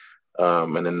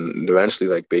 And then eventually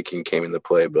like baking came into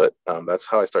play, but that's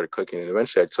how I started cooking. And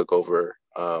eventually I took over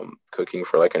cooking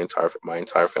for like my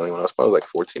entire family when I was probably like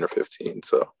 14 or 15.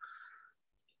 So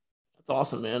that's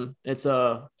awesome, man. It's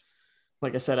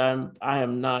like I said, I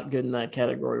am not good in that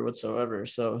category whatsoever.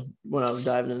 So when I was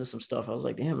diving into some stuff, I was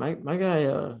like, damn, my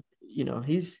guy,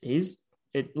 he's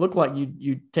it looked like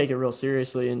you take it real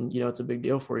seriously, and it's a big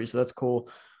deal for you. So that's cool.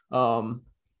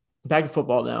 Back to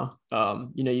football now.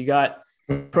 You got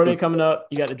Pro Day coming up.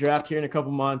 You got the draft here in a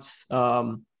couple months.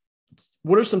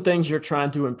 What are some things you're trying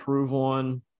to improve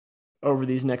on over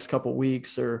these next couple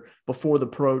weeks or before the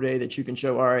Pro Day that you can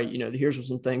show, all right, here's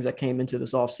some things I came into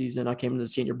this offseason. I came into the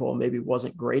Senior Bowl and maybe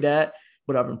wasn't great at,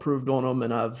 but I've improved on them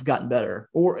and I've gotten better.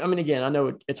 Or, I mean, again, I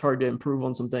know it's hard to improve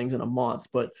on some things in a month,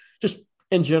 but just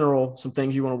in general, some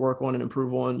things you want to work on and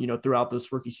improve on, throughout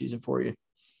this rookie season for you.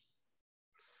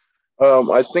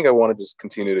 I think I want to just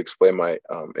continue to explain my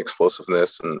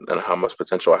explosiveness and how much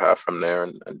potential I have from there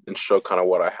and show kind of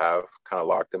what I have kind of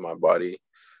locked in my body,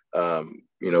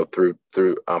 through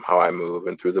how I move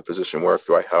and through the position work,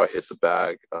 through how I hit the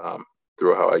bag,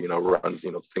 through how I, run,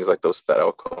 things like those, that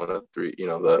Elko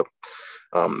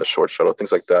and the short shuttle,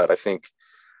 things like that. I think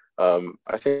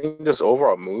just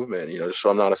overall movement, just so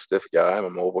I'm not a stiff guy, I'm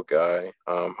a mobile guy,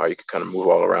 how you can kind of move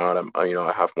all around.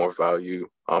 I have more value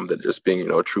than just being,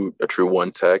 a true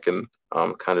one tech, and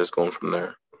kind of just going from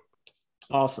there.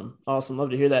 Awesome. Love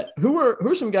to hear that. Who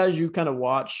are some guys you kind of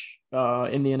watch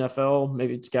in the NFL?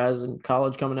 Maybe it's guys in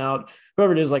college coming out,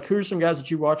 whoever it is, like who are some guys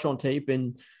that you watch on tape?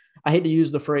 And I hate to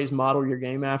use the phrase model your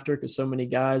game after, because so many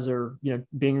guys are,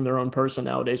 being their own person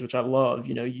nowadays, which I love.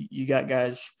 You got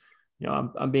guys,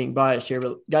 I'm being biased here,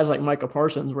 but guys like Micah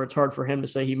Parsons, where it's hard for him to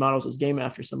say he models his game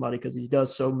after somebody because he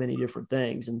does so many different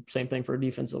things. And same thing for a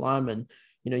defensive lineman.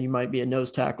 You might be a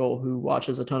nose tackle who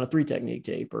watches a ton of 3 technique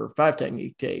tape or 5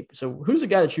 technique tape. So who's a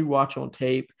guy that you watch on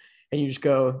tape and you just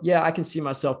go, yeah, I can see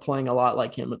myself playing a lot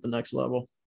like him at the next level?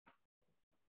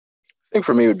 I think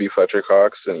for me it would be Fletcher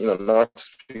Cox, and not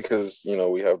just because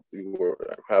we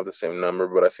have the same number,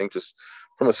 but I think just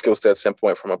from a skill stat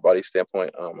standpoint, from a body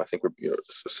standpoint, I think we're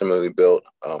similarly built.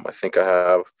 I think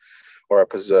I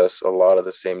possess a lot of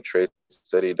the same traits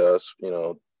that he does,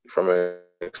 from an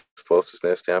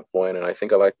explosiveness standpoint, and I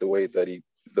think I like the way that he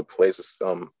the plays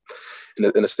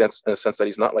in a sense that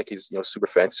he's not like he's super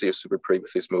fancy or super pretty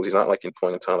with his moves. He's not like in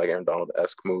point in time like Aaron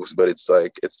Donald-esque moves, but it's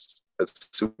like it's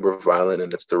super violent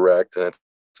and it's direct and it's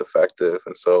effective.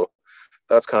 And so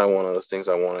that's kind of one of those things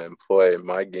I want to employ in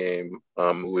my game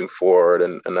moving forward,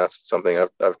 and that's something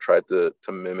I've tried to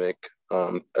mimic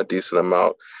a decent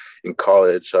amount in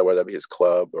college, whether that be his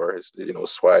club or his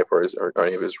swipe or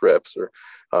any of his rips, or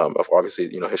obviously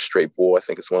his straight bull. I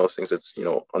think it's one of those things that's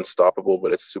unstoppable,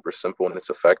 but it's super simple and it's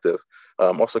effective.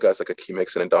 Also guys like Akeem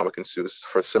Mixon and Dominican Seuss,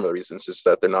 for similar reasons, is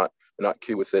that they're not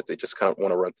cute with it. They just kind of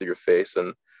want to run through your face,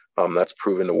 and that's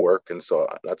proven to work. And so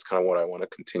that's kind of what I want to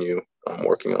continue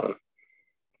working on.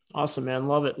 Awesome, man.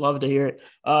 Love it. Love to hear it.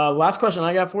 Last question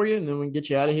I got for you, and then we can get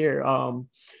you out of here.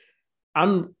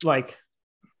 I'm like,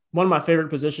 one of my favorite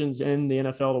positions in the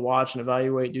NFL to watch and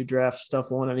evaluate, do draft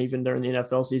stuff on, and even during the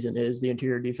NFL season is the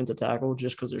interior defensive tackle,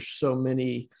 just because there's so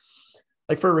many.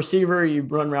 Like for a receiver, you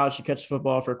run routes, you catch the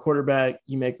football. For a quarterback,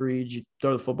 you make reads, you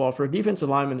throw the football. For a defensive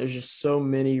lineman, there's just so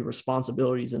many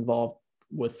responsibilities involved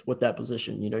with that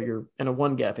position. You're in a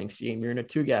one gapping scheme, you're in a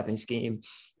two gapping scheme,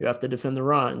 you have to defend the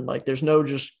run. Like there's no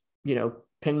just,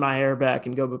 pin my hair back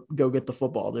and go get the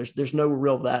football. There's no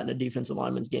real that in a defensive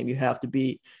lineman's game. You have to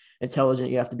be intelligent,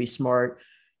 you have to be smart.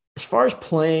 As far as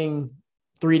playing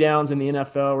 3 downs in the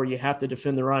NFL where you have to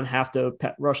defend the run, have to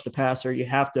rush the passer, you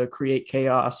have to create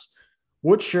chaos,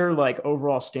 what's your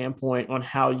overall standpoint on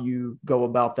how you go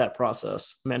about that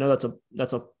process? I mean, I know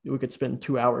that's a we could spend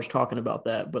 2 hours talking about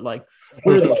that, but what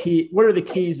are the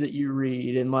keys that you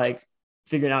read and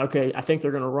figuring out, okay, I think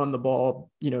they're going to run the ball,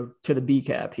 to the B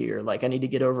cap here. I need to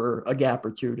get over a gap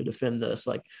or two to defend this.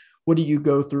 What do you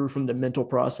go through from the mental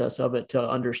process of it to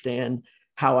understand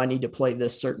how I need to play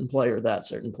this certain play or that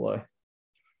certain play?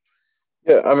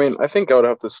 Yeah, I mean, I think I would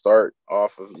have to start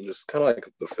off of just kind of like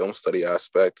the film study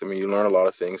aspect. I mean, you learn a lot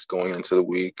of things going into the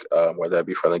week, whether that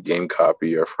be from the game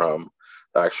copy or from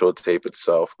the actual tape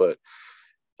itself. But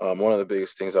one of the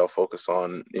biggest things I'll focus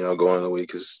on, going in the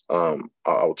week is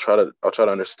I'll try to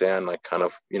understand kind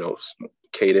of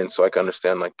cadence, so I can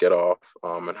understand get off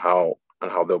and how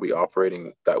they'll be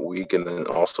operating that week, and then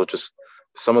also just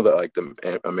some of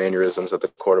the mannerisms that the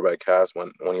quarterback has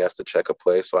when he has to check a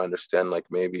play. So I understand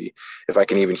maybe if I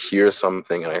can even hear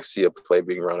something and I see a play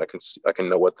being run, I can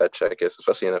know what that check is.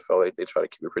 Especially in NFL, they try to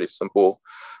keep it pretty simple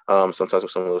sometimes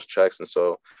with some of those checks, and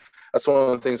so that's one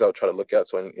of the things I would try to look at.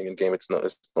 So in a game, it's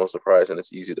no surprise, and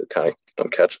it's easy to kind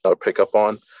of pick up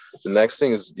on. The next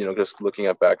thing is just looking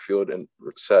at backfield and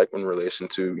set in relation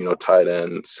to tight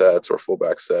end sets or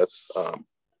fullback sets.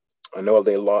 I know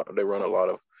they run a lot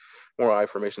of more eye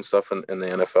formation stuff in the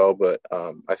NFL, but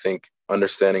I think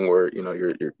understanding where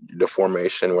your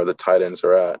formation, where the tight ends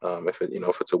are at, if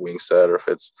it's a wing set or if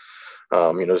it's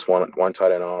just one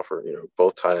tight end off or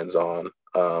both tight ends on,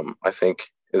 I think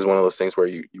is one of those things where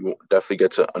you definitely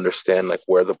get to understand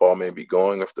where the ball may be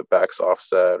going, if the back's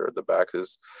offset or the back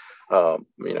is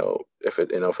if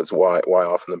it's wide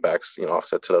off and the back's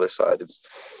offset to the other side. It's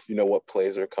what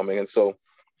plays are coming, and so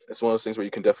it's one of those things where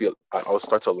you can definitely, I'll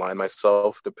start to align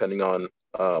myself depending on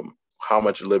how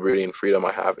much liberty and freedom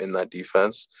I have in that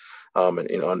defense,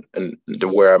 and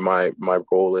where my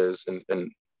role is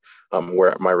and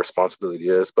where my responsibility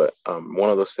is. But one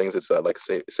of those things is that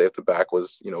say if the back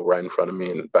was right in front of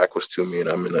me and the back was to me and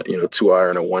I'm in a 2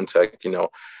 iron or 1 tech,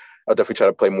 I'll definitely try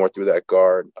to play more through that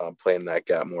guard, play in that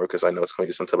gap more, because I know it's going to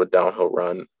be some type of downhill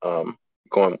run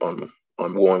going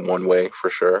one way for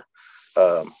sure.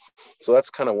 So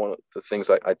that's kind of one of the things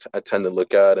I tend to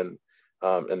look at and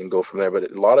then go from there.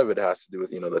 But a lot of it has to do with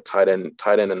the tight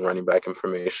end and running back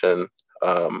information,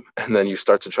 and then you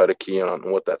start to try to key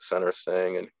on what that center is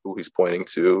saying and who he's pointing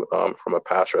to from a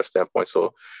pass rush standpoint.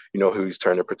 So who he's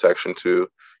turning protection to,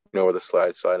 where the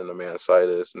slide side and the man side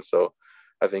is, and so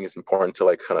I think it's important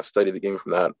to kind of study the game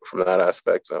from that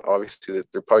aspect. Obviously,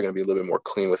 they're probably going to be a little bit more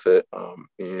clean with it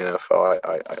in the NFL,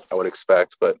 I would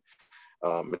expect, but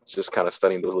it's just kind of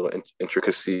studying those little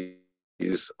intricacies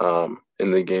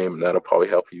in the game that'll probably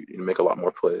help you make a lot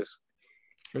more plays.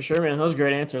 For sure, man. That was a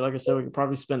great answer. Like I said, we could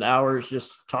probably spend hours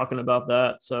just talking about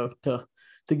that. So to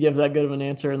give that good of an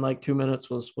answer in 2 minutes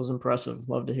was impressive.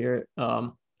 Love to hear it. I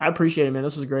appreciate it, man.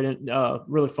 This is a great,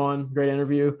 really fun, great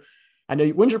interview. I know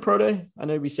when's your pro day? I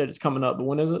know we said it's coming up, but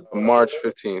when is it? March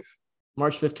 15th.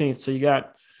 March 15th. So you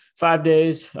got 5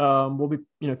 days. We'll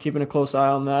be, keeping a close eye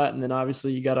on that. And then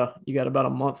obviously you got about a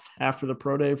month after the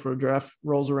pro day for the draft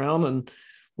rolls around, and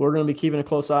we're going to be keeping a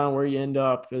close eye on where you end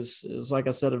up. Is like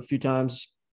I said a few times,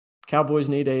 Cowboys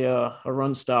need a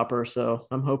run stopper. So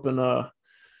I'm hoping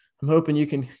I'm hoping you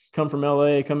can come from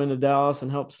LA, come into Dallas and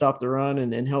help stop the run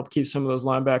and help keep some of those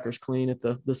linebackers clean at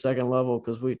the second level,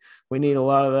 because we need a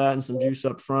lot of that and some juice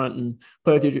up front, and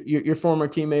play with your former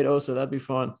teammate Osa. That'd be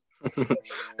fun. Yeah,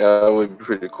 that would be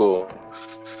pretty cool.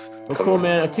 Well, cool,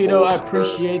 man. Otito, I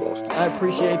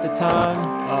appreciate the time.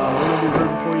 We're going to be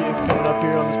rooting for you coming up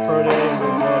here on this pro day, and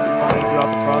we'll be following you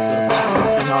throughout the process.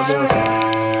 We'll see how it goes.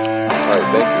 All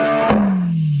right, thank you.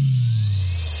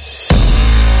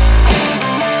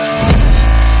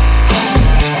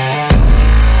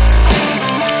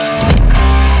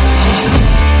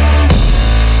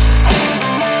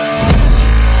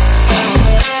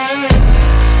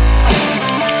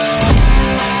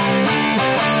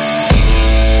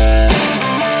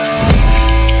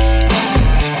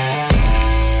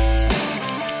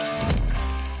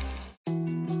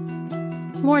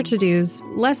 More to-dos,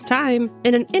 less time,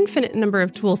 and an infinite number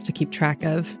of tools to keep track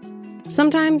of.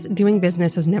 Sometimes doing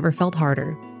business has never felt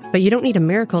harder, but you don't need a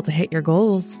miracle to hit your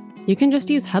goals. You can just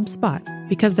use HubSpot,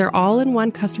 because their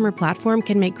all-in-one customer platform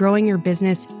can make growing your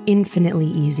business infinitely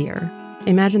easier.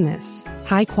 Imagine this: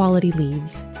 high-quality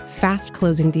leads, fast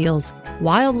closing deals,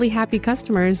 wildly happy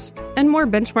customers, and more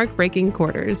benchmark-breaking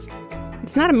quarters.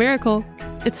 It's not a miracle,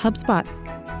 it's HubSpot.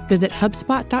 Visit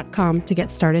HubSpot.com to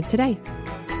get started today.